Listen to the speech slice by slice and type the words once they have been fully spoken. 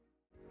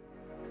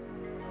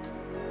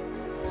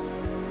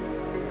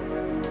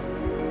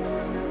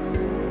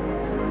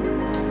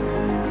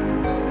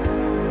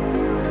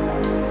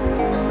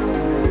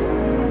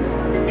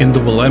in the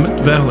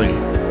Willamette Valley,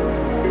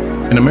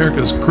 in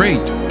America's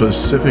great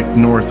Pacific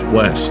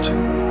Northwest.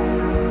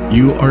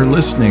 You are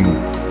listening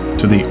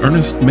to the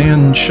Earnest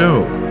Mann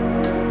Show,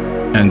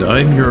 and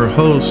I'm your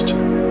host,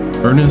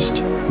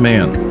 Earnest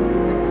Mann.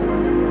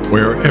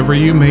 Wherever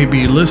you may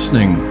be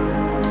listening,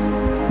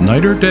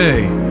 night or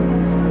day,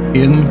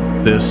 in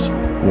this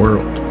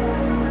world.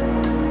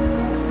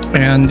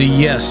 And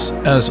yes,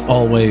 as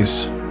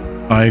always,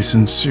 I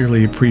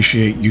sincerely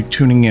appreciate you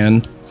tuning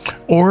in,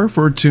 or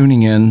for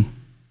tuning in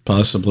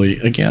possibly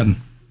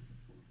again.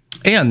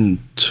 And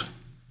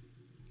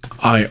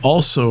I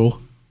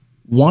also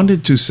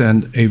wanted to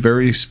send a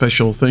very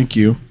special thank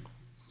you.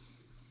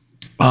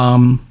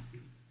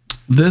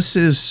 This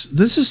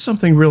is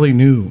something really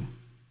new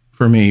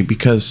for me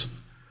because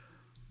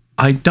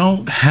I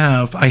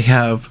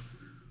have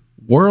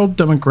world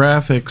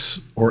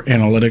demographics or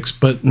analytics,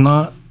 but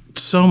not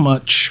so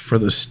much for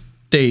the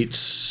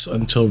States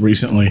until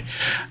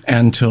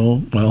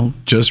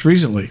just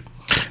recently.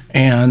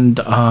 And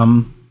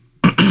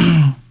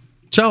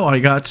so I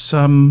got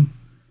some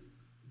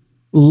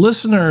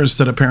listeners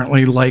that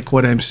apparently like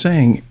what I'm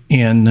saying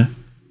in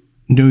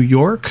New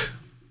York,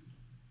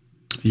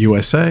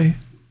 USA,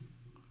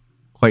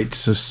 quite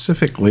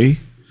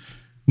specifically,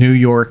 New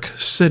York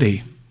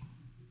City.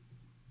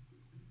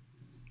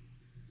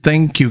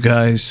 Thank you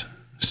guys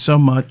so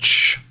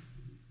much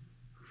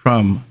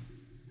from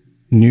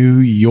New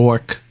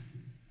York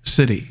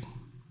City.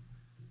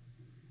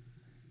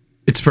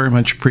 It's very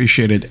much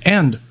appreciated.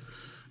 And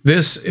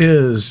this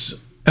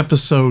is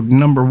episode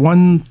number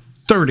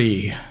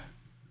 130,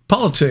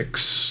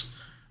 Politics,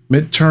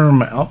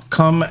 Midterm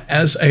Outcome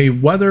as a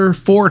Weather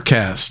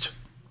Forecast.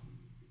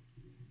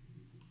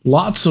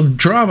 Lots of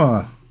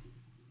drama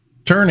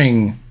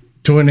turning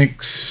to an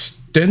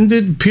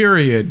extended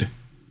period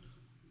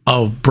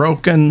of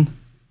broken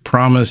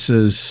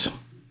promises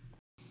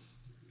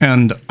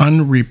and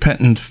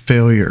unrepentant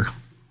failure.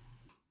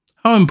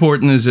 How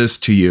important is this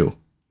to you?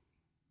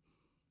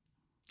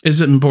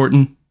 Is it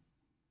important?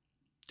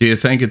 Do you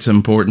think it's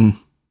important?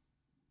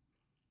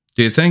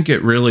 Do you think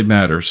it really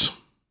matters?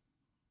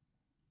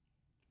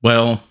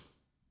 Well,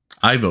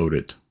 I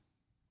voted.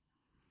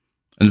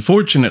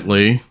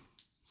 Unfortunately,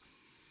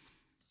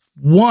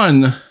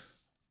 one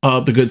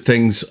of the good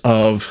things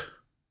of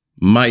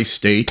my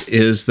state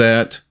is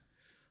that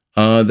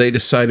they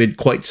decided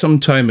quite some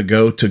time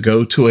ago to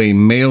go to a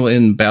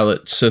mail-in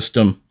ballot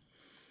system.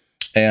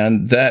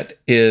 And that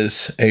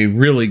is a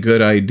really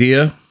good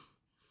idea.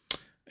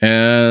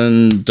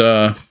 And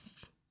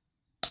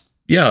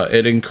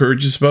it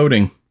encourages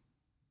voting.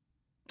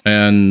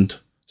 And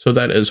so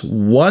that is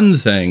one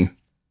thing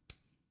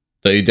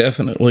they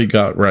definitely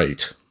got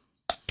right.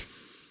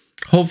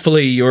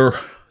 Hopefully your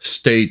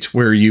state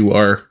where you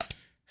are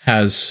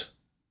has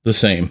the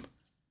same.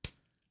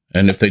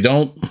 And if they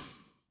don't,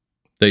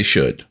 they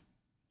should.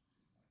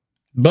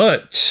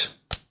 But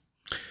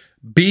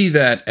be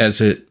that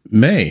as it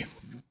may,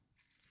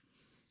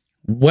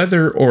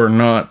 whether or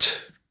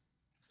not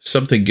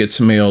something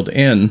gets mailed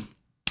in,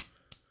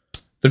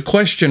 the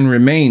question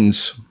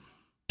remains,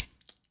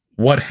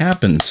 what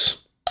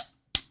happens?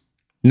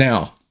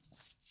 Now,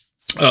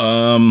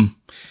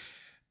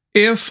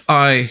 if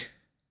I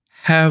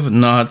have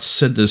not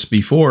said this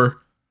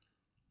before,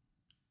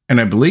 and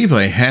I believe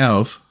I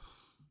have,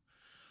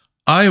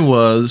 I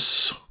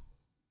was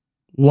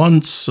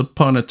once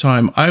upon a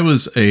time, I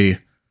was a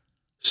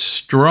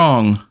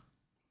strong,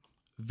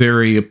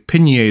 very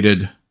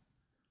opinionated,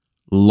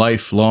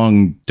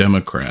 lifelong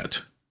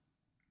Democrat.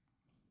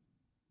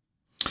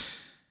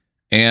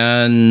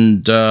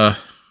 And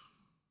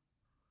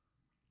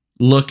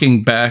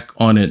looking back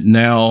on it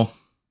now,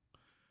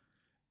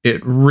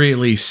 it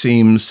really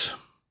seems,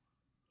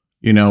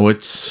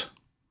 it's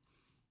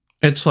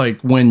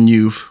like when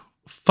you've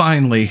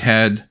finally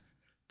had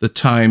the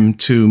time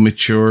to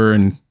mature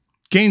and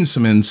gain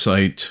some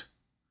insight,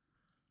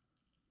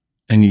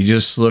 and you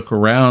just look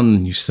around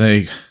and you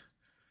say,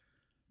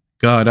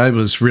 God, I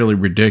was really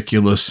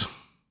ridiculous.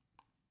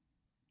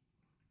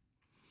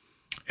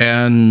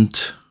 And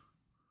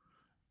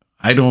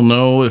I don't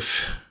know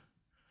if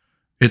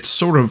it's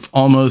sort of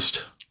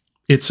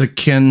it's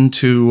akin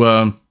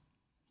to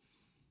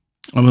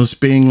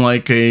almost being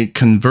like a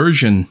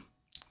conversion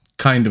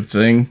kind of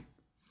thing.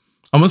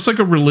 Almost like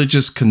a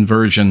religious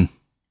conversion.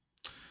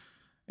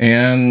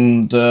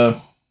 And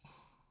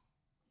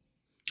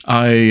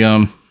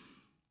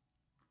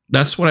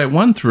that's what I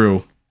went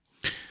through.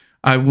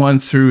 I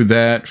went through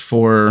that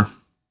for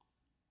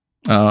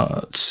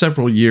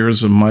several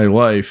years of my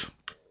life.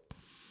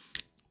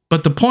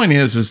 But the point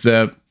is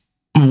that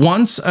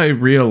once I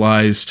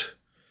realized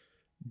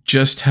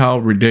just how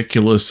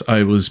ridiculous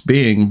I was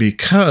being,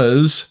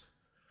 because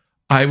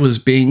I was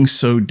being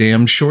so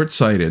damn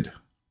short-sighted.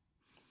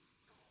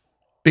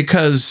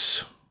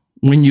 Because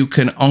when you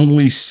can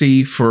only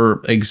see,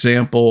 for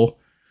example,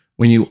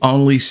 when you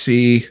only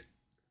see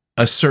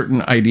a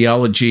certain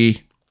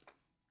ideology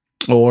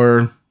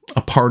or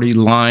a party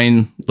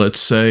line, let's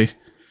say,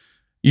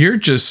 you're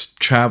just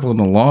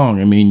traveling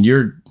along. I mean,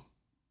 you're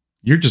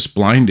you're just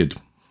blinded.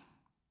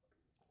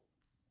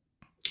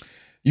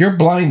 You're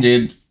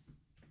blinded,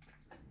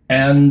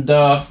 and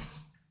well,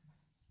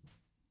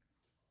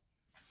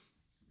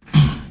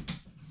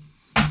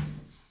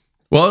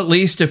 at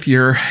least if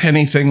you're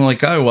anything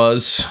like I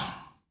was,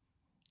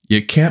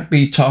 you can't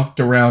be talked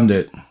around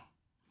it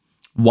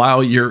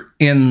while you're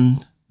in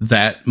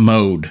that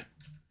mode.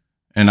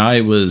 And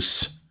I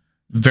was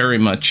very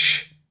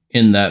much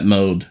in that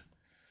mode,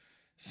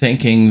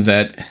 thinking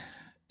that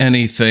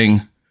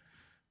anything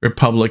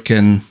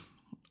Republican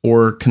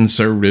or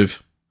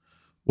conservative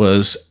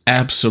was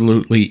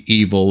absolutely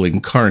evil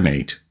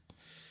incarnate.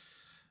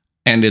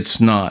 And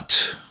it's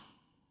not.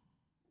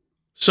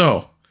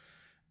 So,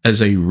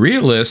 as a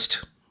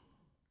realist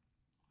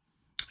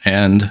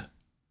and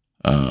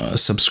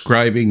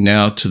subscribing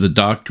now to the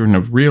doctrine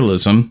of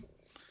realism,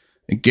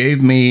 it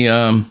gave me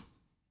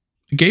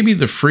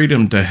the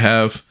freedom to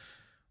have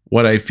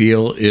what I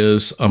feel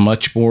is a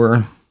much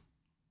more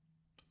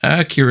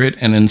accurate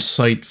and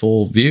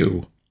insightful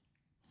view.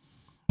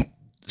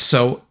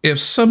 So if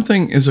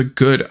something is a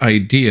good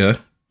idea,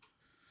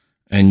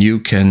 and you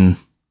can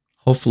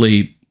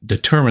hopefully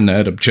determine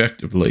that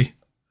objectively,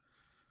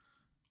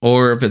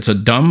 or if it's a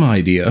dumb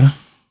idea,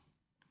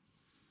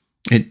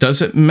 it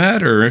doesn't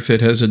matter if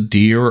it has a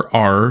D or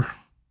R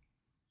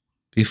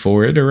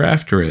before it or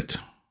after it.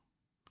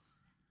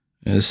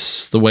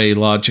 It's the way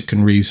logic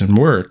and reason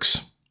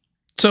works.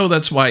 So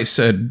that's why I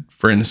said,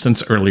 for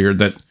instance, earlier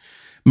that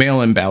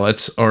mail-in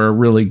ballots are a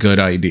really good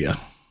idea.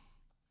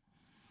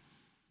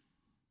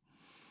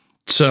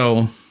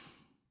 So,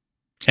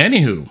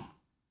 anywho,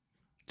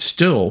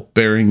 still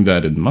bearing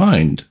that in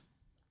mind,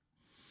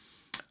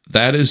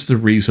 that is the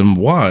reason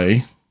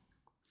why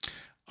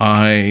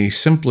I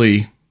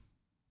simply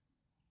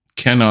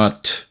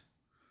cannot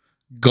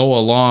go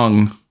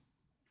along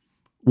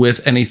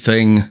with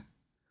anything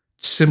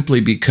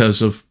simply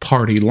because of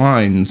party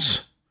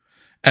lines.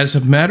 As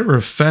a matter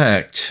of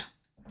fact,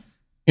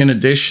 in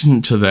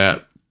addition to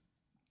that,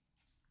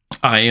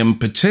 I am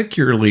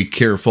particularly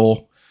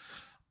careful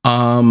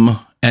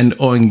and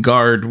on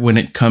guard when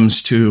it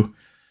comes to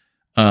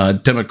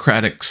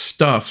Democratic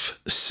stuff,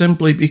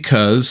 simply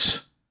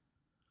because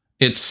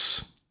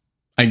it's,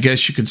 I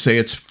guess you could say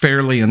it's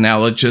fairly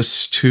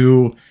analogous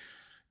to,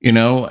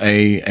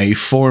 a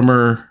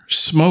former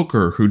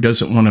smoker who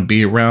doesn't want to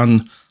be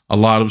around a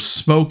lot of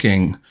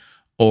smoking,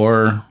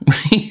 or,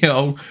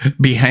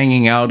 be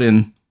hanging out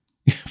in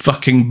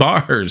fucking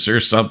bars or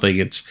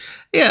something.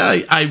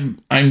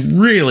 I'm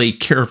really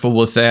careful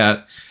with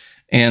that.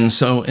 And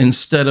so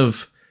instead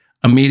of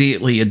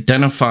immediately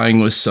identifying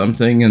with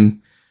something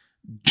and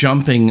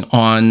jumping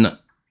on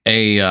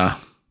an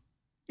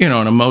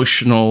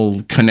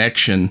emotional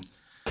connection,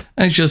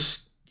 I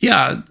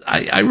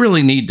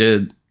really need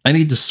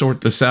to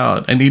sort this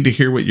out. I need to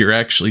hear what you're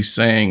actually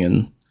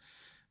saying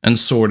and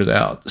sort it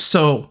out.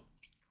 So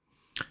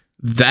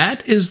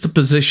that is the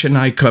position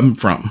I come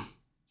from.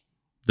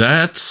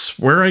 That's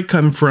where I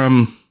come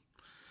from.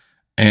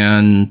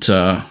 And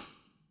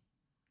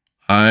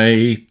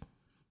I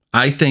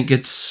think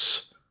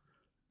it's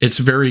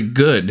very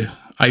good.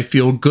 I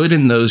feel good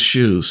in those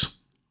shoes.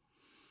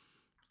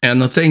 And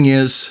the thing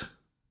is,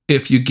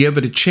 if you give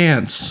it a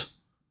chance,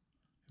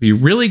 if you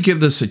really give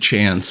this a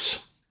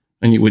chance,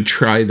 and you would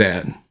try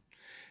that,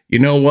 you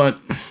know what?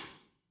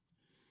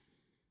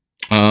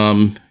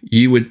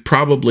 You would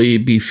probably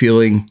be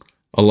feeling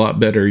a lot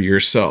better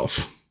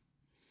yourself.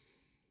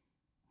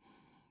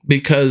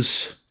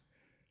 Because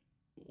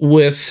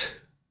with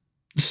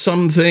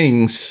some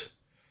things,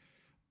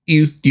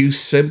 you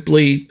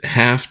simply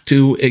have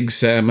to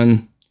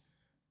examine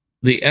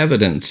the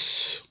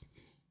evidence.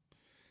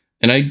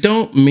 And I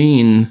don't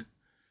mean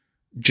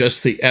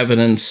just the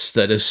evidence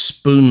that is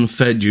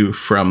spoon-fed you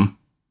from,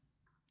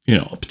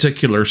 a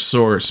particular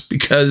source.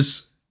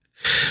 Because,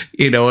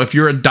 if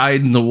you're a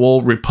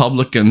dyed-in-the-wool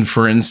Republican,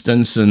 for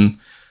instance, and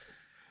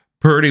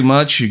pretty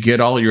much you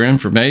get all your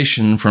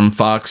information from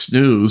Fox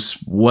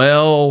News,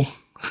 well,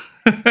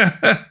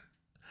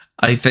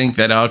 I think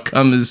that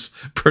outcome is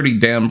pretty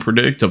damn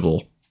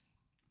predictable.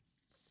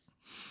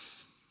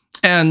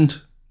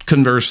 And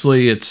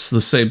conversely, it's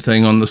the same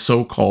thing on the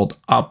so-called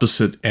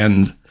opposite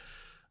end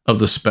of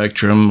the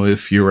spectrum.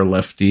 If you're a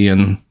lefty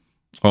and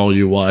all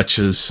you watch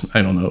is,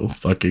 I don't know,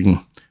 fucking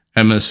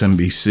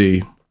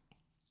MSNBC.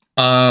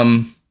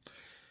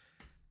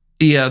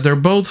 They're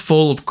both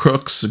full of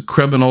crooks and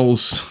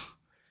criminals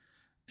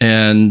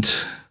and,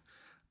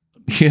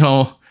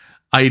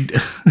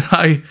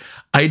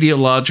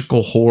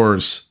 ideological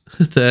whores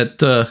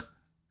that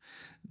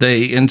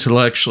they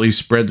intellectually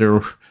spread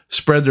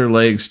their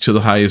legs to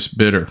the highest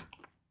bidder.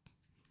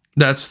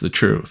 That's the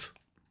truth.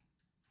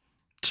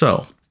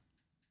 So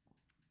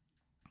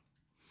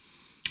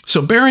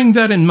bearing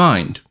that in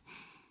mind,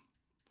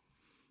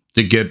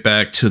 to get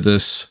back to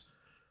this,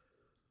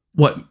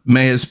 what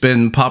may has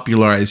been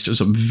popularized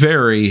as a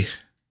very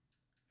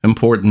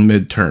important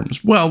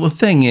midterms. Well, the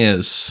thing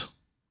is,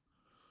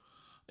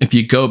 if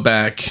you go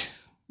back,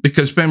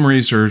 because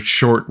memories are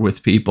short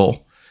with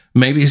people,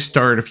 maybe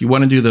start, if you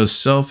want to do those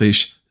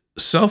selfish,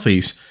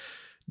 selfies.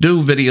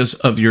 Do videos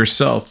of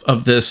yourself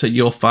of this, and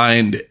you'll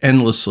find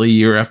endlessly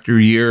year after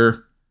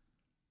year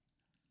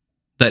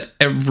that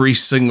every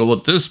single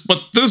but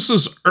this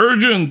is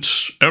urgent.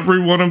 Every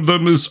one of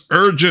them is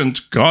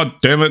urgent. God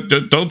damn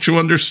it. Don't you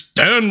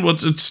understand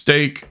what's at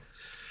stake?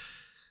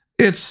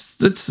 It's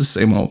the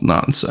same old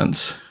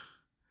nonsense.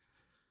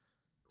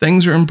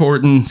 Things are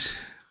important.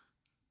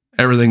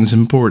 Everything's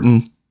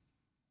important.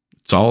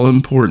 It's all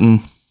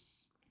important.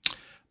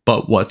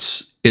 But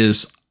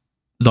is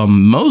the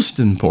most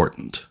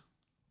important?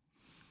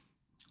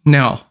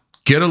 Now,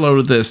 get a load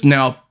of this.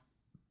 Now,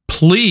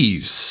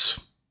 please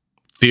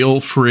feel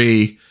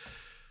free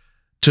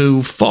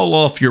to fall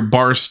off your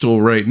bar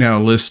stool right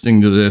now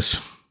listening to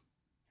this.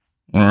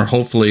 Or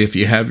hopefully, if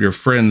you have your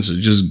friends,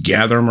 just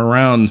gather them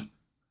around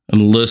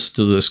and listen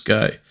to this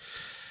guy.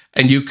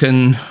 And you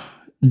can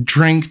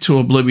drink to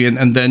oblivion,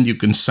 and then you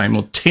can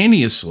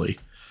simultaneously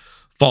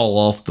fall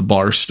off the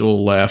bar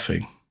stool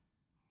laughing.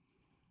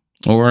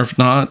 Or if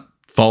not,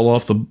 fall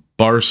off the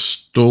bar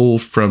stool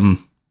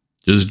from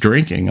just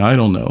drinking. I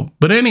don't know.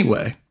 But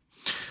anyway,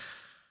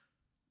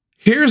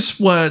 here's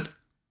what,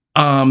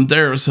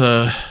 there's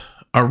a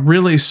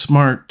really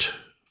smart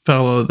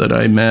fellow that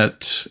I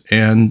met,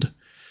 and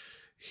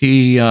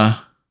he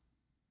had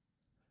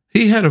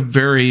a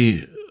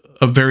very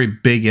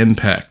big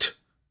impact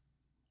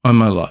on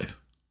my life.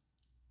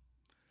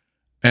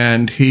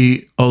 And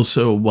he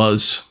also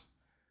was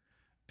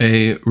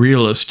a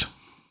realist.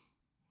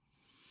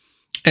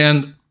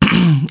 And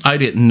I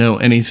didn't know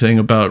anything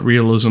about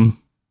realism.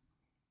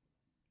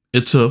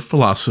 It's a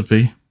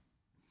philosophy.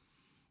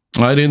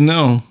 I didn't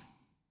know.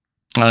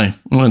 I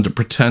wanted to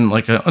pretend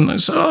and I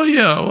said, oh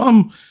yeah, well,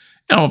 I'm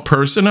a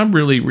person. I'm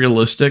really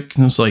realistic.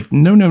 And it's like,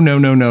 no.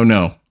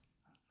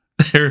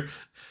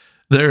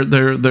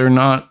 They're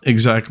not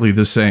exactly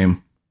the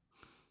same.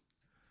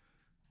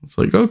 It's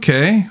like,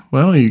 okay,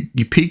 well, you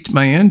piqued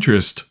my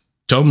interest.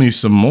 Tell me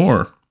some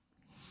more.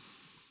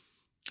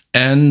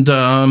 And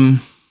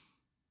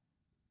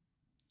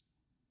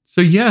so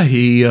yeah,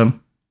 he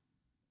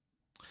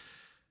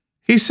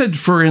said,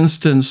 for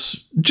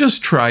instance,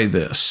 just try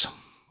this.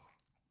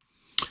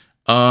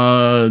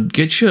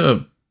 Get you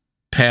a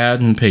pad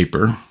and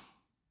paper,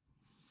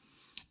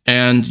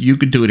 and you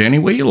could do it any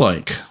way you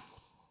like.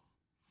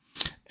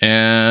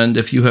 And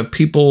if you have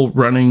people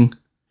running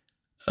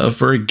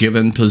for a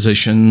given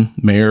position,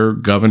 mayor,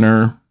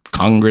 governor,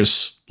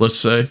 Congress, let's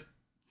say,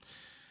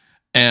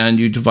 and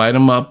you divide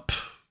them up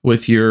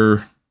with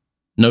your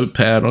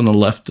notepad on the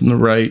left and the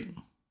right,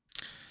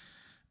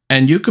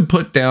 and you could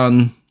put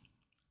down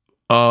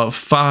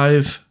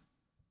 5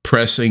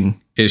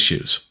 pressing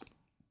issues.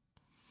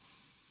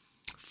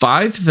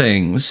 5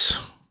 things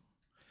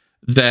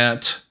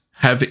that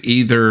have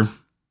either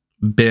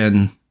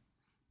been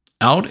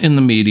out in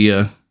the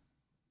media,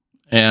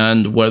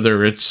 and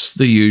whether it's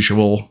the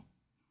usual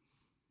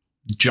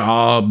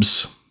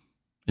jobs,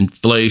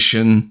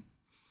 inflation,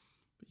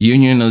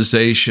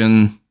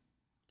 unionization,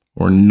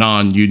 or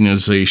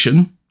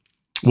non-unionization,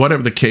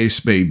 whatever the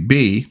case may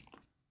be.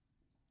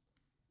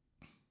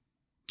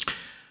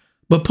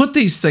 But put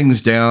these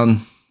things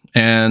down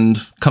and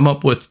come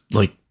up with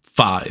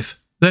 5.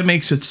 That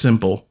makes it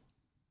simple.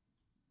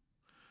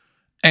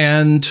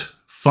 And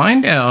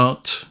find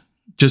out,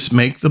 just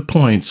make the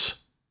points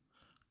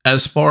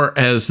as far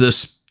as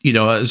this,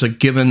 as a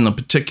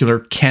particular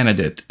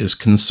candidate is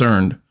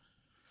concerned.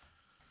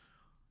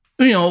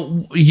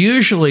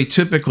 Usually,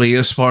 typically,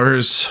 as far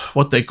as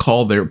what they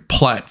call their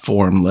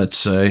platform, let's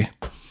say,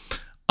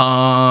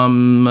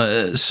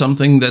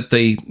 something that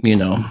they,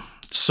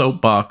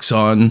 soapbox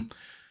on,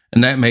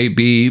 and that may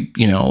be,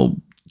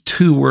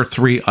 2 or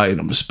 3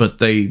 items, but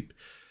they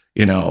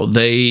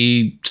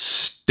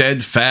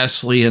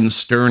steadfastly and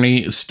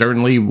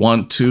sternly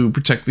want to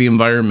protect the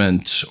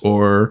environment,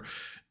 or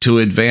to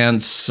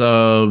advance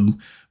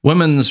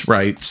women's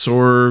rights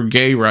or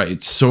gay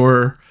rights,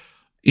 or,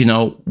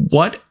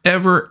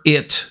 whatever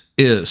it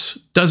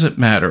is, doesn't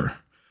matter.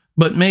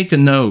 But make a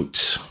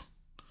note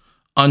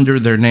under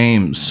their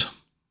names.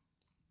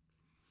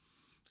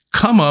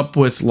 Come up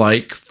with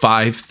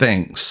 5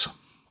 things.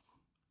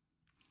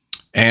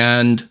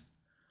 And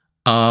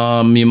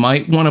you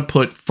might want to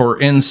put, for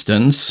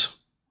instance,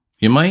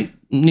 you might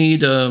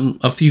need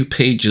a few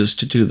pages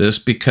to do this,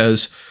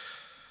 because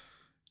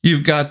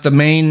you've got the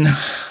main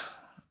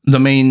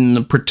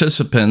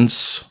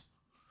participants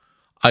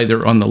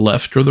either on the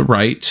left or the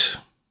right,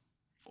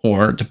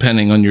 or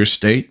depending on your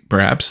state,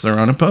 perhaps they're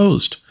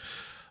unopposed.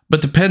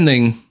 But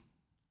depending,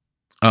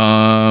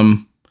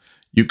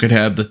 you could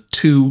have the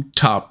 2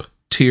 top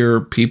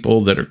tier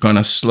people that are going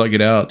to slug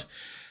it out,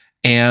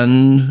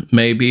 and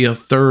maybe a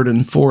 3rd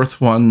and 4th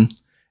one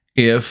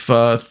if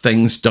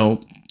things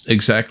don't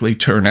exactly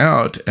turn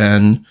out.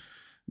 And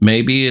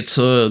maybe it's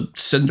a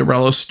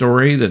Cinderella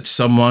story that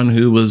someone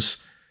who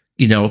was,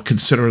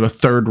 considered a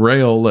 3rd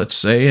rail, let's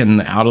say, and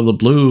out of the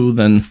blue,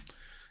 then,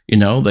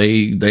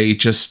 they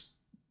just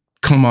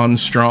come on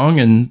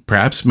strong, and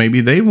perhaps maybe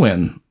they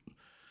win.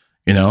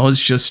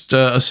 It's just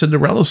a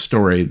Cinderella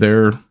story.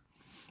 They're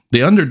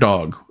the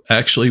underdog,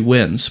 actually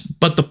wins.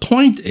 But the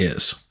point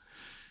is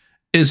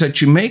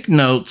that you make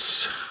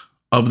notes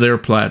of their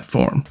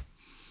platform.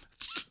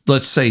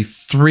 Let's say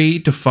 3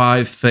 to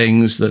 5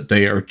 things that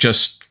they are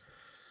just,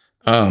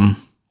 in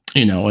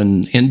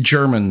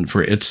German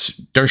for it's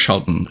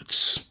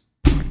Durchhalten.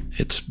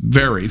 It's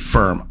very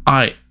firm.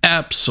 I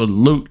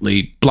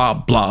absolutely blah,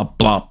 blah,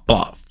 blah,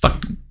 blah,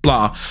 fucking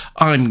blah.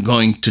 I'm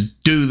going to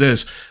do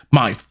this.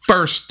 My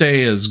first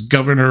day as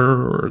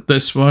governor or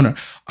this one. Or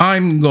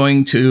I'm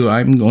going to,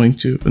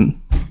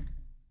 and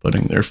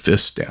putting their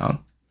fists down.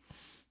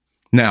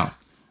 Now,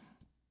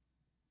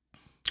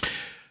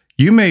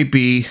 you may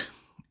be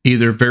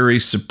either very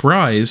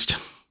surprised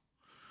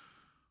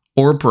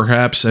or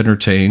perhaps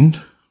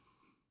entertained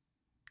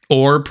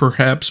or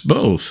perhaps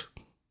both.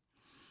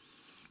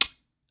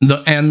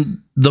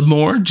 The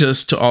more,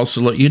 just to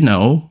also let you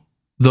know,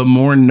 the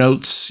more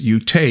notes you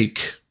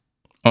take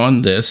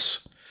on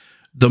this,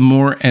 the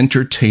more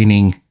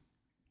entertaining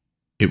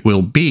it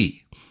will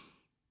be.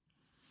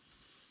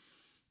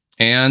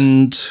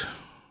 And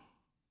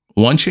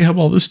once you have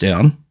all this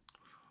down,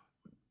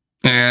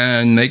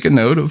 and make a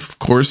note of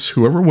course,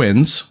 whoever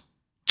wins,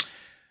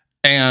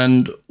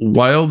 and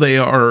while they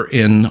are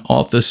in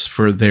office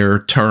for their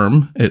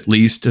term, at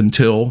least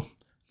until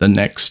the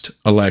next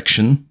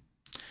election,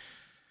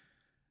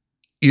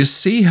 you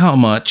see how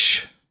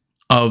much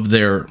of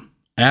their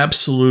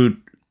absolute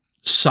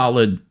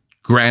solid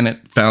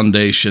granite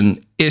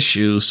foundation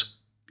issues,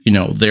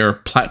 their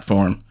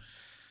platform,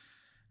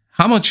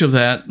 how much of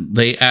that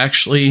they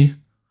actually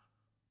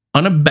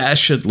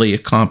unabashedly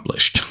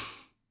accomplished.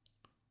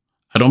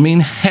 I don't mean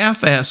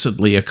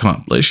half-assedly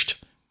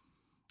accomplished.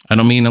 I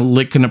don't mean a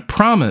lick and a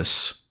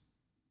promise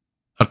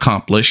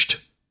accomplished.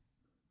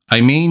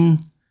 I mean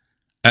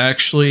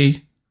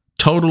actually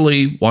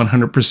totally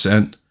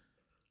 100%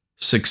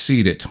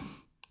 succeeded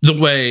the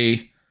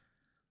way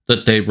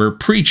that they were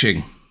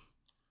preaching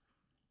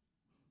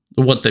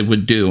what they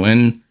would do.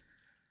 And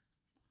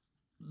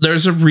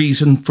there's a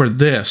reason for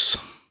this.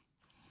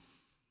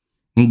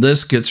 And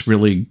this gets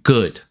really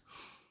good.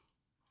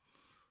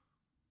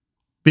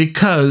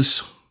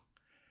 Because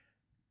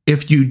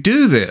if you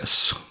do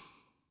this,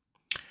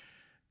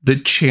 the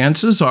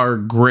chances are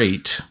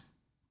great.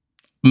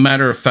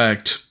 Matter of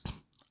fact,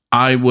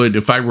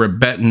 if I were a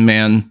betting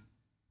man,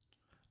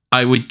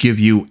 I would give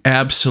you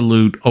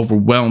absolute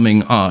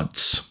overwhelming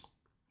odds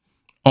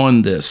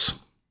on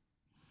this.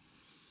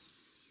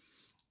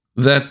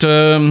 That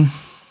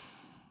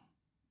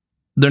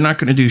they're not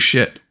going to do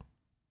shit.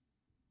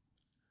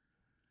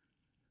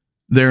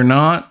 They're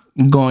not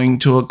going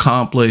to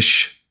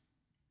accomplish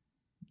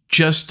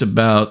just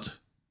about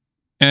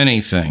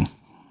anything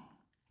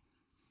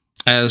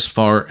as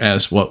far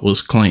as what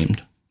was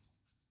claimed.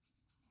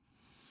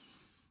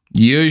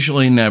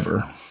 Usually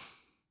never.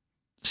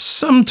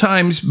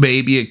 Sometimes,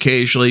 maybe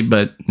occasionally,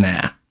 but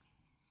nah.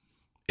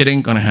 It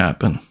ain't gonna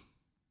happen.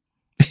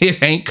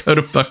 It ain't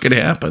gonna fucking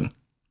happen.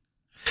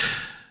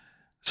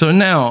 So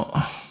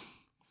now,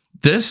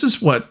 this is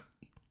what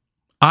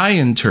I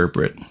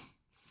interpret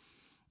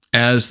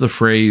as the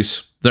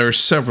phrase, there are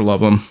several of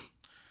them.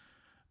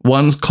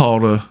 One's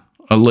called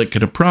a lick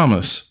and a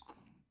promise.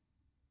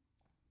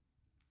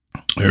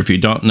 Or if you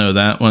don't know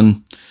that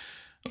one,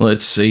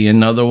 let's see.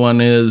 Another one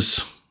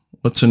is,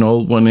 what's an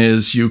old one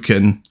is, you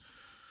can,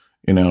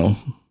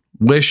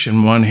 wish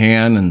in one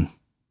hand and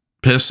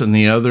piss in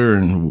the other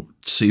and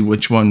see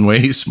which one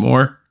weighs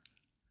more.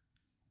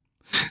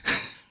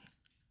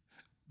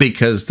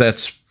 Because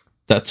that's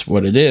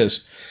what it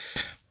is.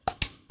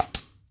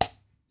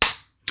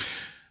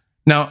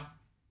 Now,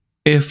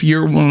 if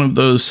you're one of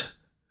those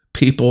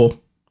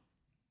people,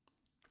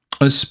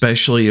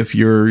 especially if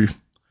you're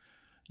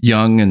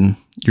young and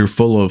you're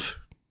full of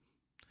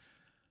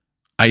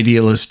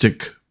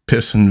idealistic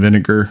piss and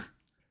vinegar,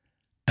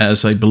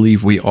 as I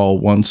believe we all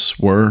once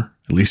were,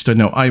 at least I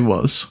know I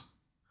was.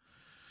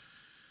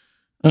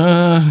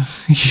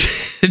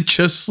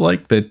 Just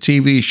like the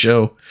TV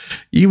show,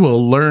 you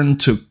will learn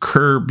to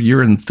curb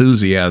your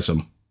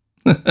enthusiasm.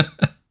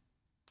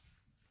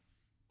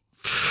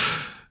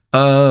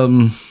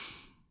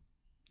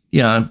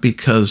 Yeah,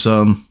 because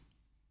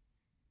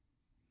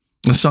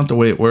that's not the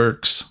way it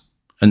works,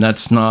 and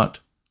that's not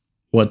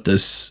what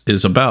this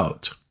is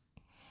about.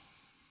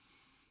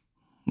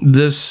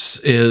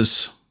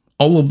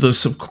 All of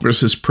this, of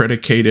course, is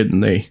predicated,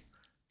 and they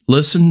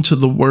listen to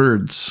the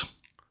words.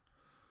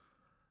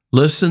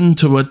 Listen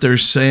to what they're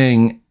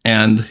saying,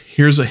 and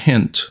here's a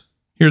hint.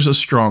 Here's a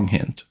strong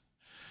hint.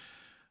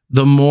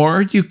 The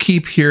more you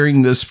keep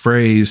hearing this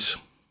phrase,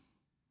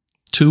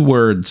 2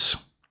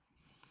 words,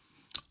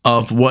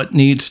 of what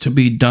needs to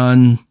be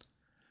done,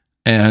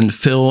 and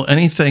fill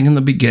anything in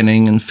the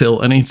beginning and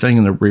fill anything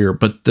in the rear,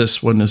 but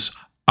this one is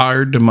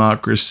our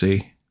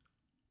democracy.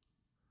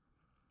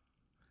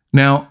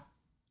 Now,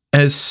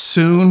 as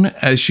soon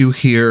as you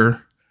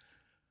hear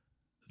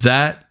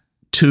those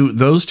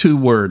 2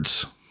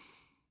 words,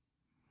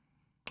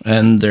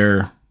 and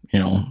they're,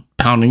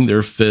 pounding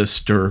their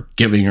fist or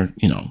giving,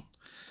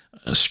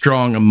 a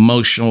strong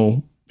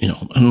emotional,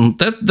 and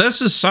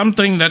this is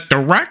something that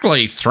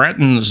directly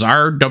threatens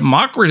our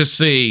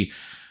democracy.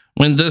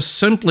 When this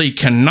simply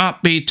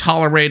cannot be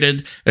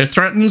tolerated, it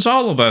threatens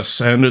all of us,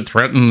 and it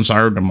threatens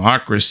our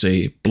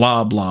democracy.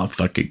 Blah, blah,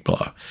 fucking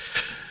blah.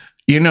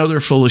 They're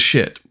full of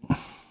shit.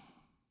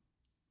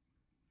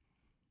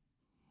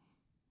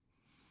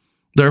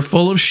 They're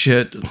full of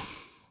shit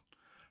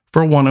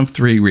for one of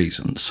three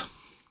reasons.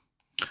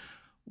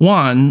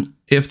 One,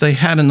 if they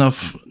had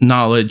enough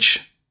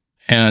knowledge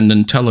and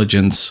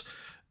intelligence,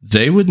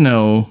 they would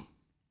know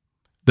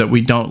that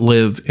we don't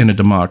live in a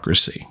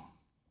democracy.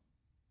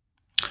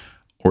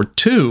 Or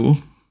two,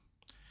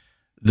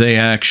 they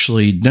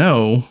actually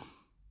know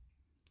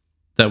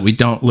that we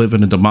don't live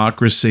in a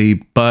democracy,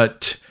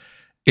 but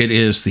it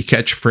is the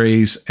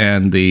catchphrase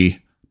and the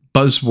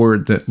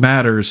buzzword that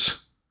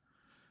matters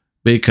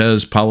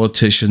because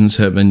politicians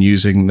have been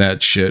using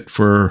that shit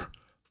for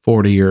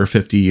 40 or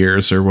 50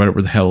 years or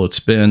whatever the hell it's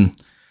been.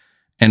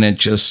 And it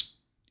just,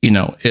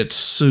 it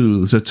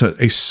soothes. It's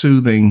a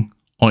soothing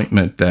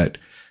ointment that,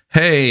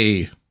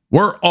 hey,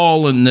 we're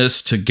all in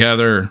this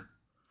together.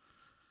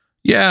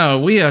 Yeah,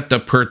 we have to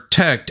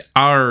protect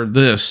our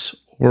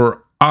this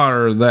or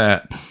our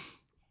that.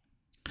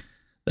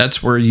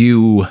 That's where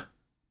you,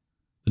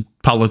 the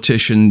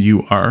politician,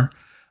 you are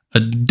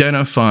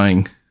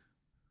identifying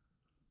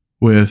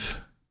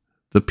with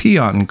the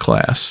peon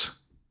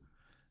class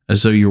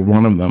as though you're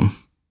one of them.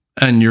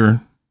 And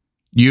you're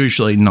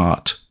usually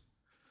not.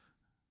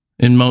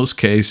 In most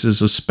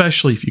cases,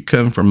 especially if you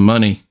come from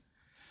money,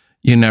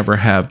 you never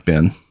have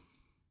been.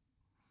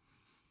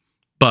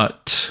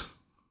 But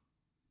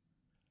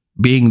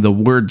being the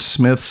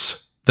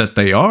wordsmiths that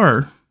they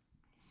are,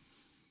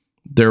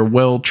 they're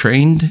well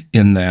trained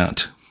in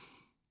that.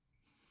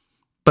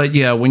 But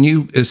yeah,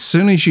 as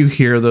soon as you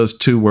hear those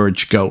two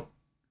words, you go,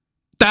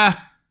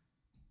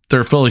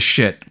 they're full of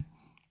shit.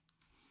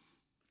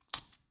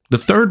 The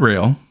third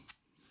rail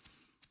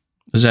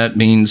is that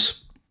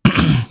means,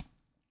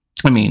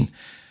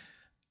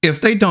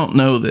 if they don't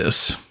know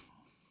this,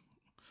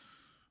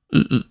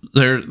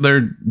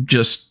 they're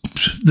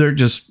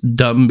just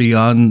dumb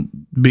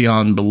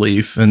beyond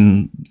belief,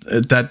 and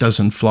that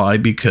doesn't fly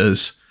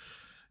because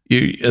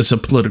you, as a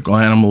political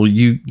animal,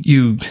 you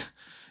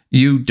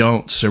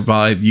don't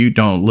survive, you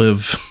don't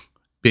live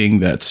being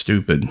that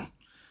stupid.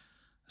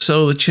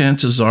 So the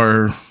chances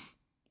are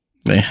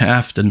they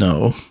have to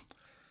know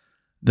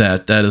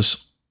that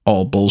is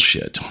all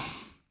bullshit.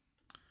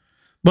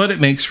 But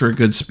it makes for a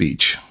good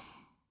speech.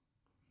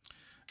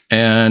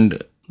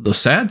 And the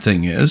sad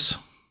thing is,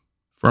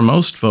 for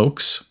most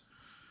folks,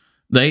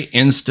 they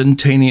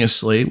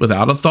instantaneously,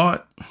 without a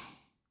thought,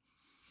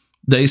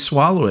 they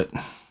swallow it.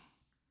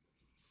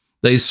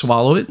 They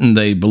swallow it and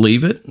they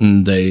believe it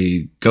and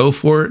they go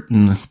for it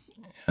and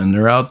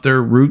they're out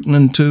there rooting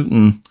and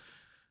tooting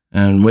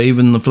and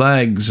waving the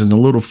flags and the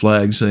little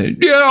flags saying,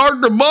 yeah,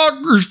 our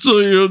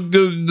democracy,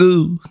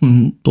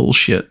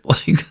 bullshit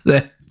like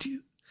that.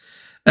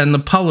 And the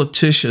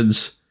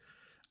politicians,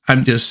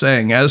 I'm just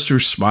saying, as they're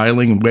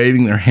smiling and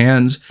waving their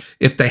hands,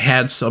 if they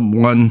had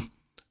someone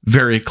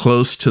very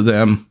close to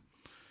them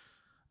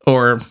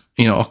or,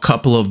 a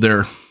couple of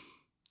their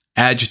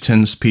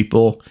adjutants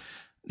people,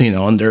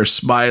 and they're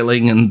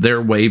smiling and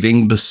they're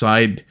waving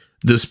beside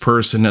this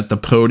person at the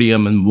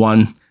podium and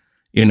one,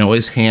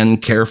 his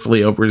hand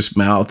carefully over his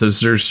mouth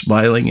as they're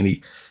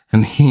smiling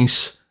and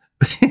he's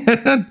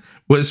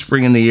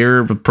whispering in the ear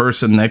of a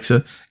person next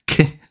to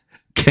him,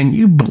 can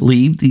you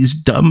believe these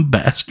dumb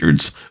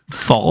bastards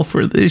fall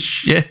for this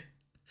shit?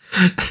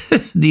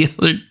 The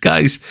other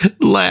guy's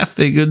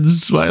laughing and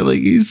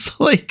smiling. He's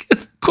like,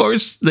 of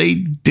course they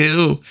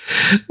do.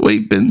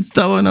 We've been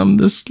throwing them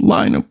this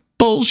line of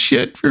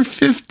bullshit for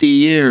 50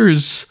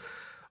 years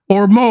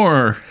or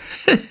more.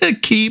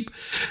 Keep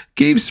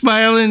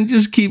smiling.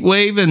 Just keep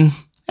waving.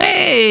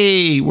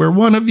 Hey, we're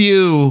one of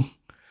you.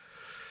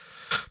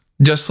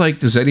 Just like,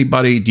 do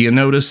you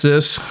notice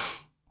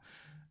this?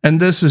 And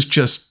this is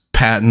just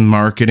patent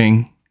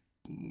marketing.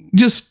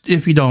 Just,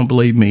 if you don't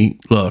believe me,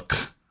 look.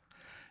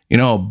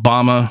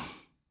 Obama,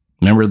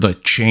 remember the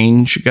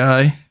change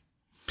guy?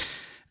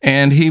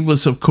 And he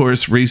was, of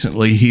course,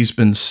 recently, he's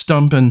been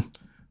stumping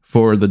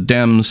for the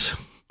Dems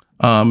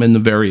in the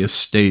various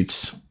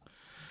states.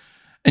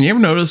 And you ever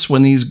notice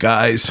when these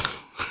guys,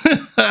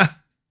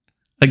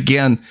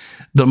 again,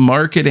 the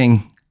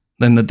marketing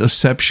and the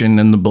deception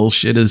and the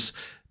bullshit is,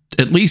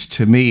 at least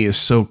to me, is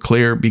so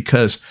clear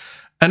because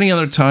any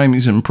other time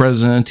he's in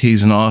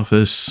in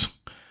office,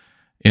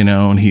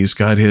 and he's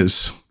got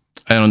his,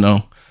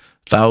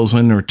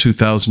 $1,000 or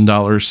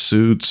 $2,000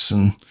 suits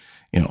and,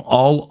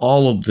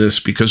 all of this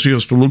because he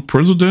has to look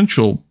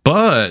presidential.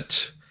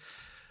 But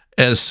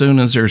as soon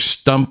as they're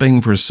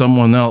stumping for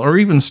someone else or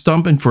even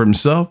stumping for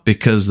himself,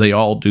 because they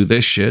all do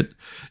this shit,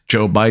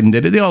 Joe Biden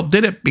did it. They all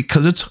did it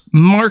because it's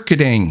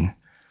marketing.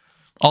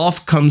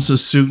 Off comes the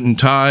suit and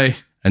tie,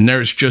 and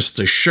there's just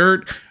the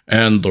shirt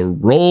and the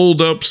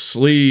rolled up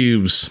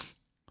sleeves.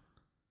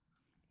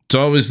 It's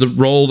always the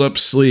rolled up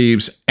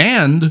sleeves.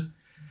 And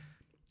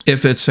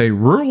if it's a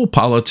rural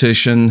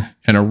politician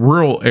in a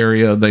rural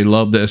area, they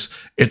love this.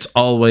 It's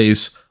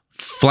always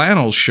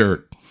flannel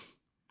shirt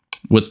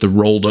with the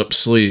rolled up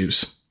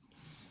sleeves.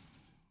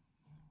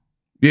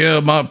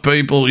 Yeah, my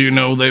people,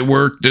 they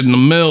worked in the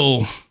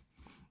mill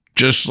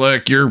just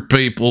like your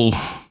people.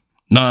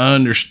 I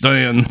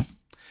understand.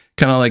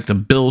 Kind of like the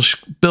Bill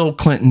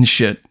Clinton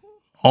shit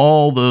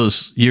all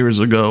those years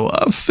ago.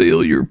 I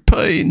feel your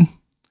pain.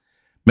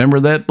 Remember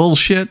that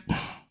bullshit?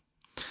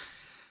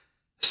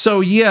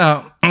 So,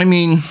 yeah, I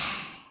mean,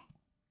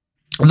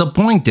 the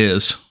point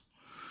is,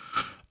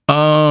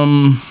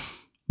 vote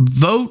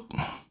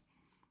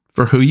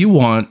for who you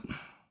want,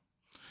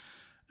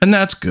 and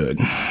that's good.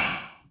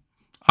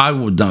 I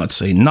would not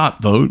say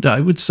not vote. I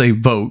would say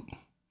vote.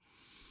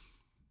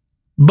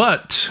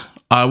 But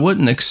I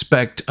wouldn't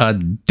expect a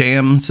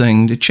damn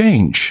thing to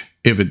change.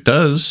 If it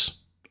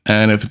does,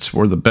 and if it's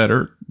for the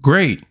better,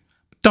 great.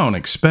 Don't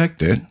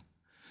expect it.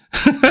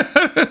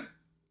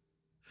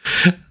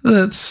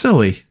 That's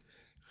silly.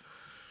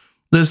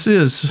 This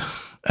is,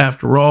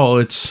 after all,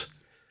 it's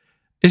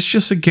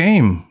just a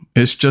game.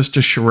 It's just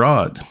a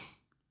charade.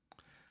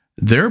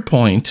 Their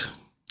point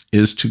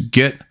is to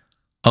get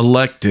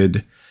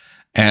elected,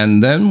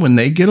 and then when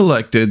they get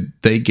elected,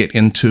 they get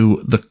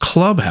into the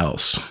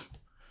clubhouse.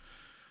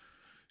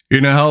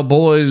 You know how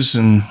boys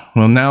and,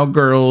 well, now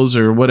girls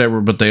or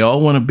whatever, but they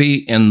all want to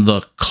be in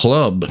the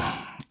club.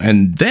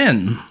 And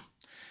then,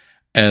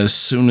 as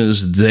soon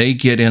as they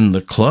get in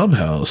the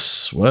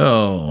clubhouse,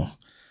 well,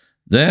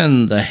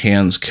 then the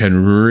hands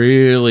can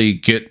really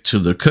get to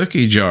the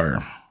cookie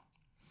jar.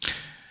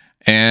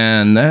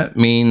 And that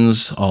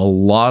means a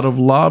lot of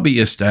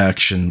lobbyist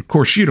action. Of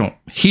course, you don't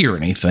hear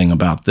anything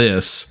about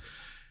this.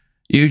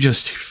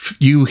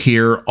 You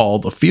hear all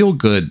the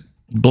feel-good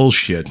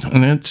bullshit.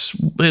 And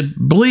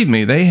believe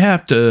me, they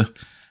have to,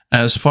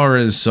 as far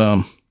as,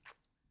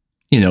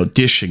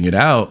 dishing it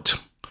out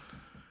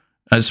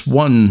as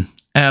one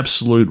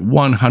absolute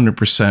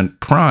 100%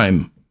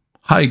 prime,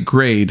 high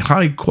grade,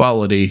 high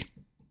quality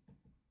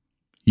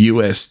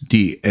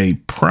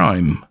USDA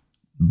prime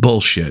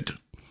bullshit.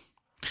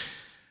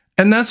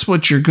 And that's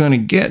what you're going to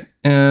get.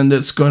 And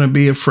it's going to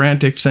be a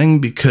frantic thing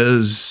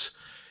because,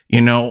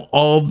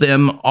 all of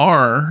them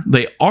are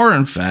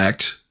in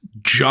fact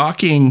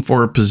jockeying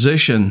for a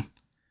position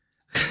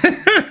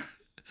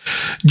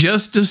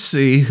just to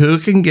see who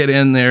can get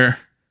in there.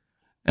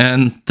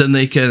 And then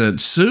they can,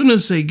 as soon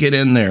as they get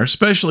in there,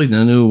 especially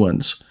the new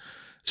ones,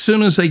 as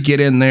soon as they get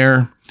in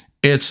there,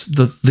 it's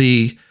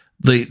the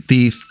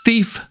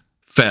thief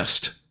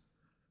fest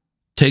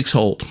takes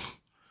hold.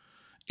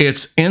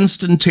 It's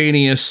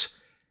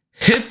instantaneous,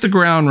 hit the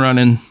ground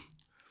running,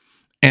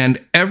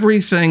 and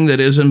everything that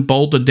isn't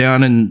bolted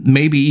down, and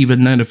maybe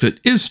even then if it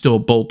is still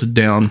bolted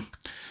down,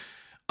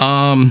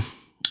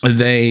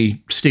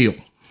 they steal.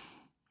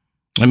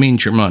 I mean,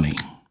 your money.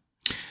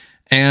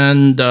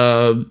 And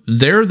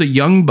they're the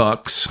young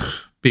bucks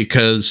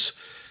because,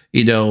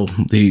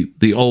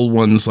 the old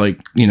ones like,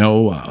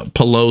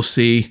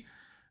 Pelosi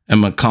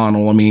and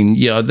McConnell, I mean,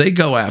 yeah, they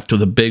go after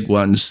the big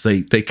ones.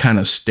 They kind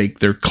of stake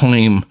their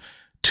claim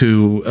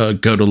to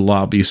go to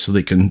lobbies so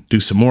they can do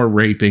some more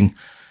raping.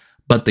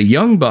 But the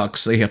young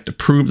bucks, they have to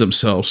prove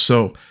themselves.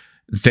 So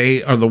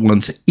they are the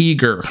ones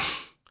eager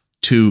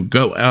to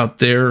go out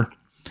there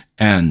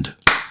and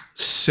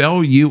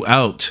sell you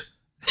out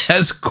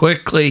as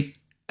quickly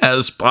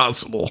as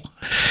possible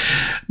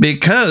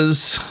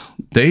because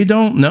they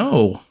don't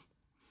know.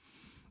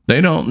 They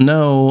don't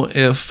know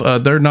if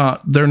they're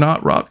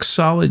not rock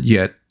solid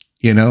yet.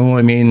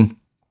 I mean,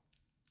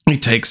 you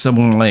take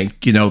someone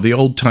like, the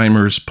old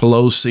timers,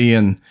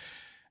 Pelosi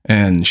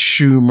and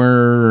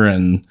Schumer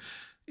and,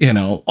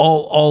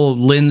 all of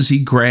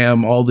Lindsey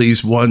Graham, all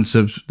these ones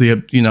of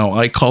the,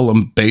 I call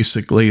them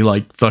basically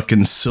like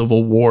fucking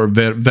Civil War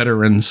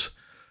veterans.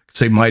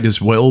 They might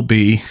as well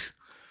be.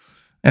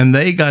 And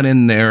they got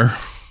in there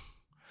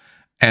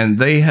and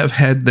they have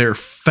had their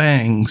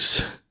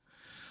fangs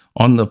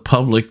on the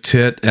public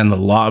tit and the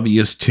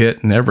lobbyist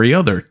tit and every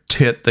other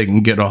tit they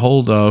can get a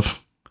hold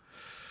of.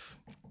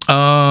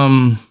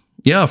 For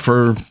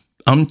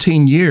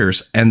umpteen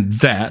years. And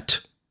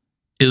that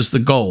is the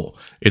goal.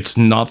 It's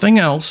nothing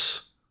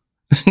else.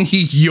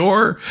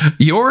 your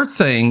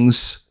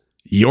things,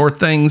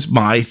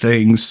 my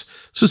things,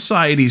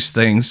 society's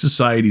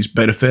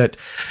benefit.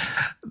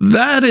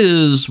 That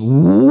is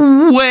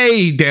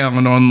way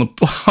down on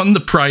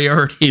the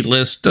priority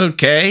list,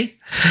 okay?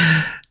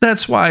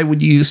 That's why when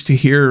you used to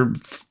hear,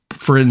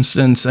 for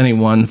instance,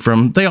 anyone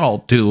from, they all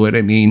do it.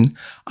 I mean,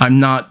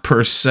 I'm not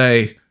per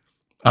se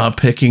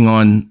picking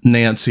on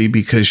Nancy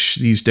because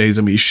these days,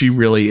 I mean, she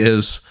really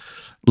is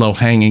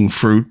low-hanging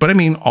fruit. But I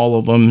mean, all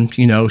of them,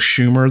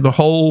 Schumer, the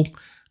whole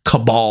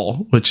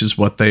cabal, which is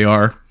what they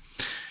are.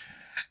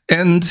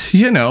 And,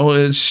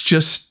 it's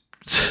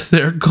just,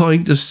 they're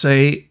going to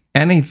say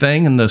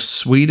anything in the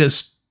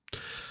sweetest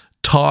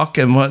talk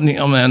and what,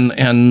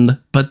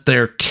 but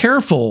they're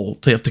careful.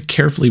 They have to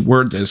carefully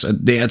word this.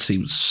 And Nancy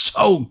was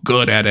so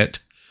good at it.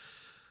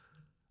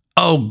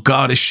 Oh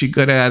God, is she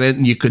good at it?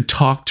 And you could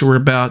talk to her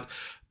about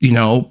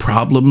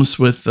problems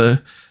with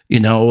the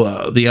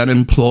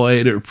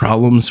unemployed, or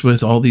problems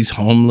with all these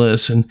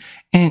homeless, and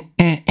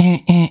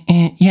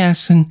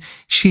yes, and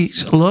she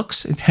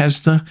looks, it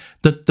has the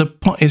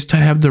point is to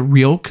have the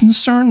real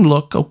concern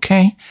look,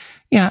 okay?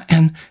 Yeah,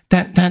 and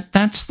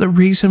that's the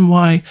reason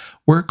why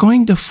we're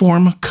going to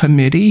form a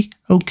committee,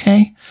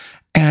 okay?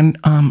 And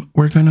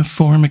we're going to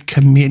form a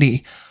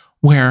committee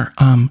where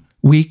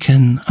we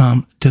can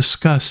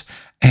discuss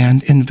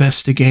and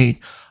investigate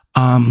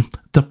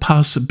the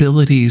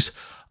possibilities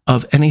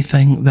of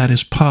anything that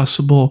is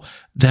possible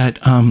that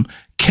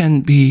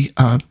can be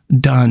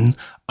done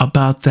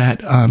about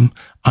that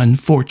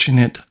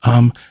unfortunate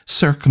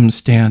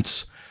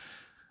circumstance.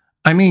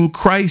 I mean,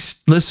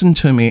 Christ, listen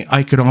to me.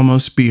 I could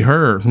almost be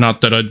her.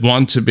 Not that I'd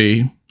want to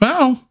be.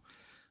 Well,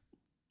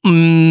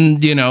 having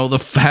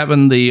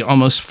the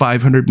almost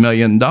 $500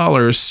 million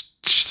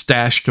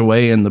stashed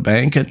away in the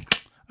bank,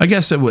 I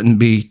guess it wouldn't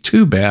be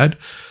too bad.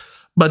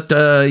 But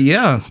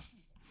yeah,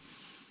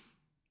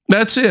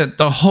 that's it.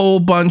 The whole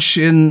bunch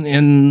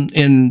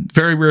in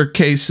very rare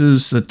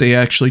cases that they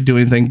actually do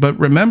anything. But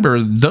remember,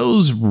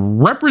 those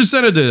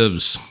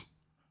representatives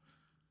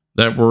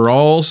that we're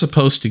all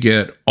supposed to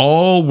get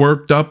all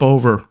worked up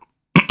over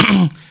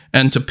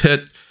and to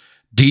pit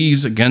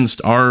D's against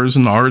R's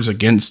and R's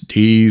against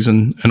D's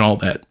and all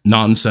that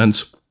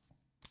nonsense.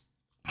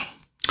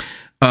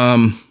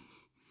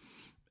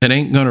 It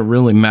ain't going to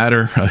really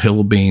matter a hill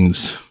of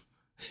beans.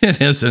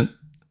 It isn't.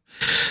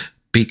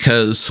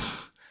 Because,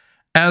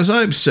 as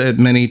I've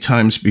said many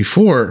times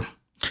before,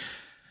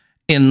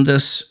 in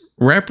this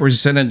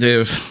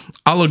representative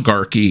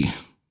oligarchy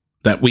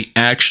that we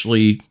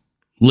actually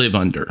live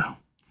under,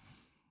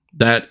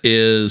 that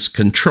is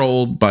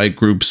controlled by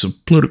groups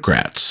of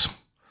plutocrats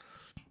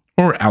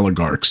or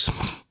oligarchs,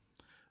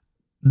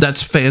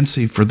 that's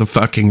fancy for the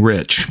fucking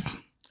rich.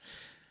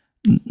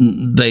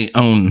 They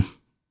own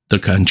the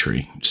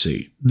country.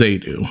 See, they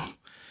do.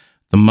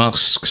 The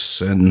Musks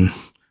and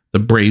the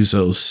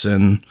Bezos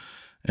and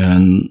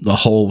the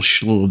whole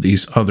slew of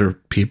these other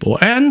people,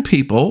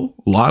 a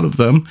lot of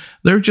them,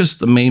 they're just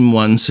the main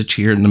ones that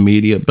you hear in the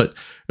media, but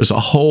there's a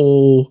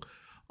whole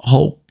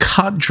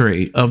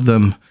cadre of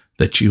them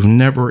that you've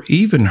never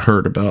even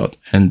heard about,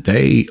 and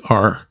they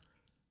are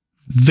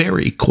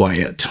very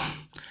quiet.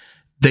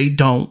 They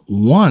don't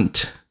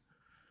want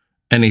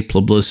any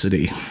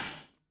publicity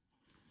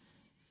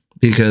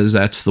because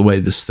that's the way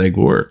this thing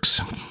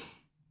works.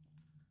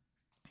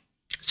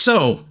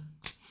 So,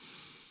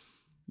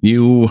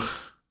 you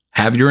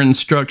have your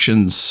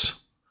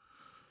instructions.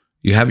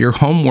 You have your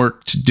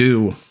homework to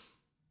do.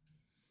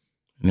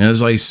 And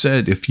as I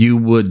said, if you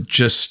would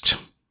just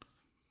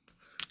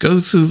go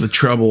through the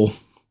trouble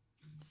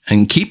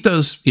and keep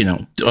those,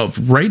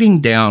 of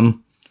writing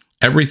down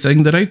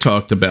everything that I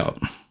talked about.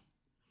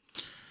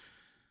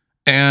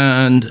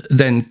 And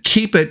then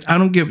keep it. I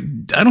don't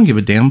give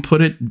a damn.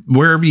 Put it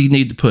wherever you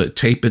need to put it.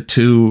 Tape it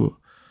to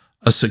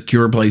a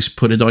secure place.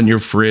 Put it on your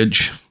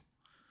fridge.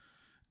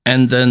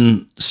 And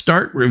then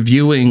start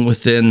reviewing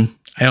within,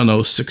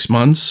 6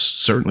 months,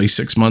 certainly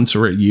 6 months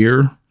or a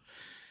year.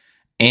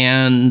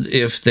 And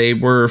if they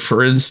were,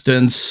 for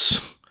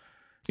instance,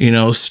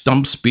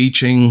 stump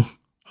speeching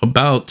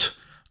about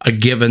a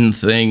given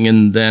thing,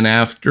 and then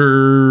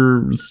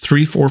after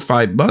 3, 4,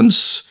 5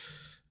 months,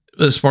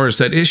 as far as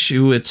that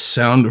issue, it's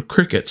sound of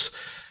crickets.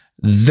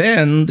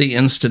 Then the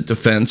instant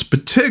defense,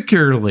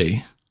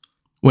 particularly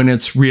when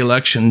it's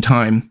re-election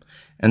time,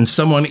 and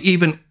someone,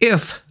 even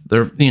if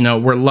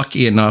we're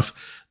lucky enough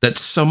that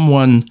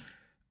someone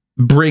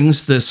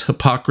brings this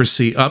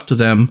hypocrisy up to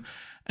them,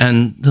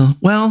 and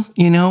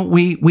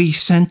we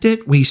sent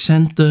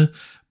the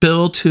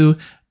bill to,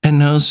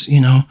 and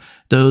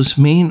those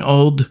mean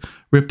old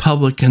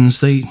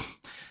Republicans, they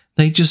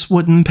just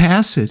wouldn't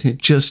pass it. It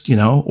just,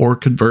 or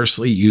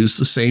conversely use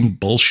the same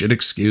bullshit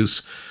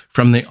excuse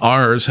from the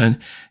R's. And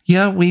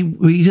yeah, we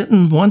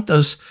didn't want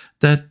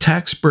that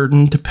tax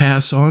burden to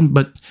pass on,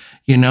 but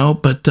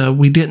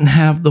we didn't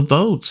have the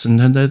votes. And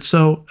then that's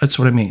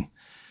what I mean.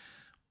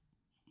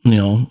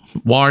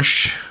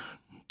 Wash,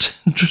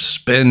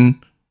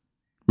 spin,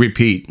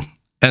 repeat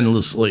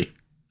endlessly.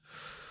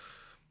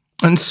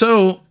 And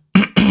so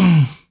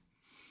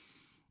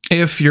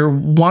if you're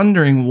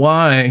wondering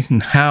why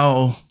and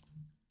how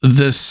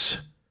this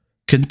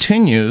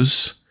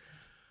continues,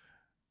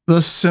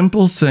 the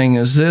simple thing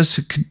is this: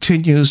 it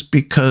continues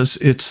because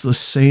it's the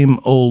same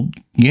old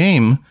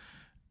game,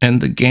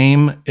 and the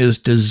game is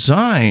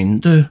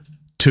designed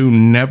to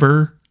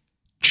never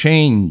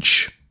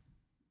change.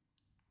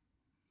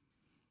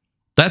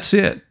 That's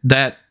it.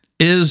 That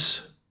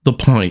is the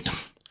point.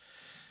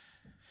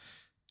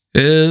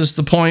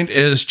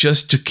 Is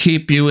just to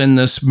keep you in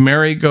this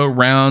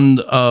merry-go-round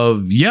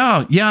of,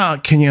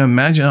 can you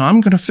imagine? I'm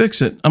going to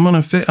fix it. I'm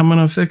going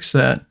to fix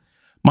that.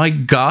 My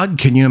God,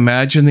 can you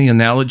imagine the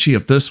analogy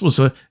if this was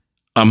a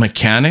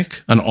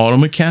mechanic, an auto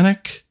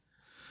mechanic?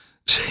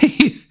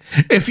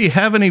 If you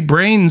have any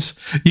brains,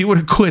 you would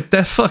have quit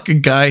that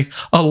fucking guy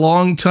a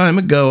long time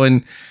ago,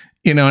 and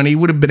he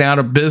would have been out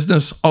of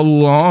business a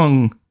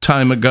long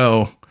time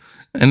ago.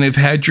 and they've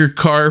had your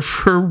car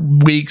for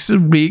weeks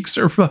and weeks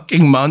or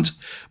fucking months,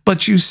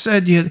 but you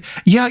said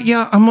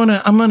yeah, I'm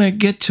gonna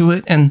get to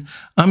it, and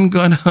I'm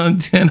gonna,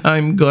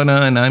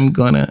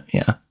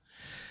 yeah.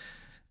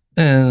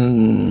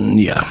 And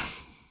yeah.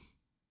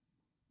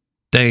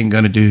 They ain't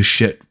gonna do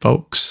shit,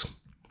 folks.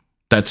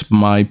 That's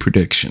my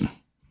prediction.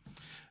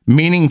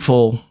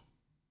 Meaningful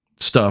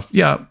stuff.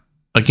 Yeah,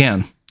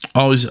 again,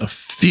 always a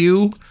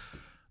few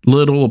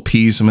little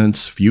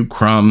appeasements, few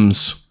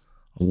crumbs,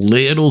 a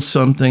little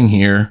something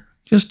here,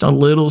 just a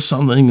little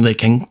something they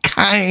can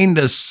kind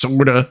of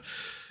sort of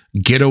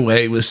get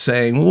away with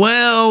saying,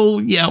 well,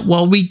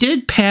 we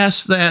did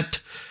pass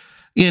that,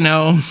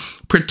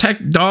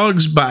 protect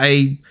dogs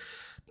by,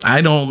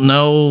 I don't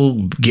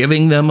know,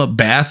 giving them a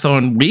bath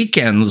on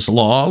weekends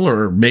law,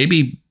 or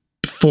maybe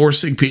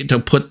forcing people to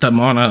put them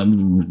on a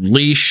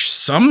leash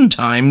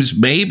sometimes,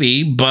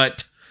 maybe,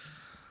 but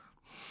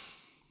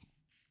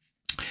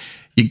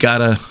you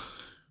gotta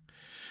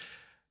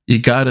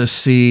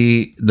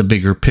see the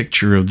bigger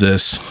picture of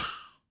this.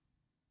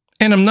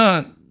 And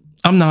I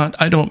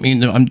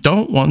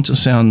don't want to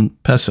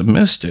sound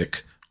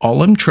pessimistic.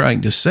 All I'm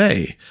trying to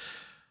say,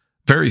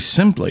 very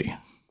simply,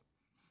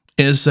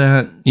 is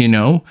that,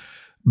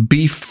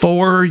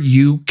 before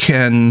you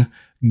can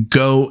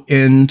go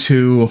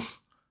into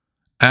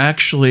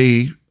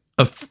actually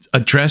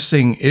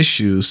addressing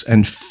issues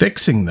and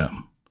fixing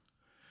them,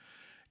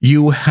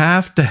 you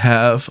have to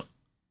have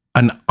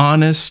an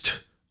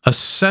honest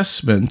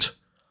assessment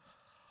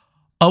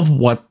of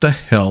what the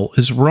hell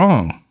is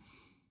wrong.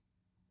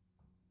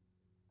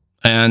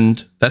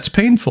 And that's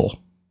painful.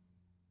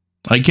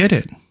 I get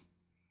it.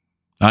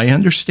 I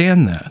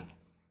understand that.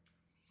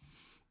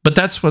 But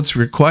that's what's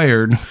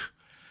required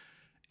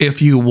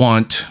if you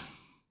want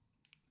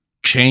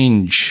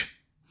change.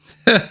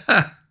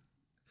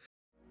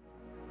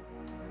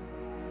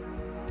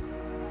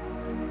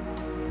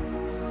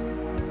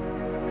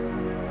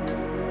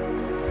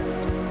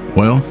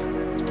 Well,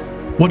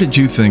 what did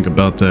you think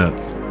about that?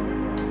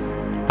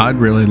 I'd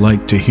really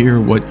like to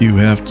hear what you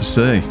have to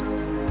say.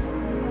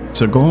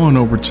 So go on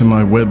over to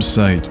my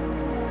website,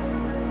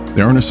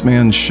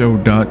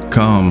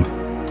 theearnestmanshow.com,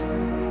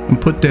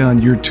 and put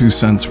down your 2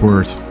 cents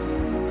worth.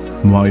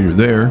 And while you're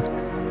there,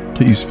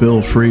 please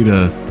feel free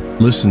to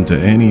listen to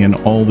any and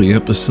all the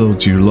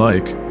episodes you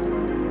like.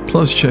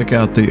 Plus check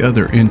out the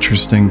other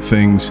interesting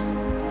things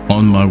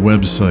on my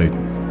website.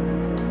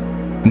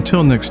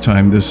 Until next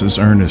time, this is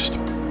Earnest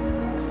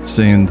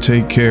saying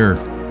take care.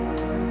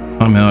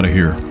 I'm out of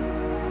here.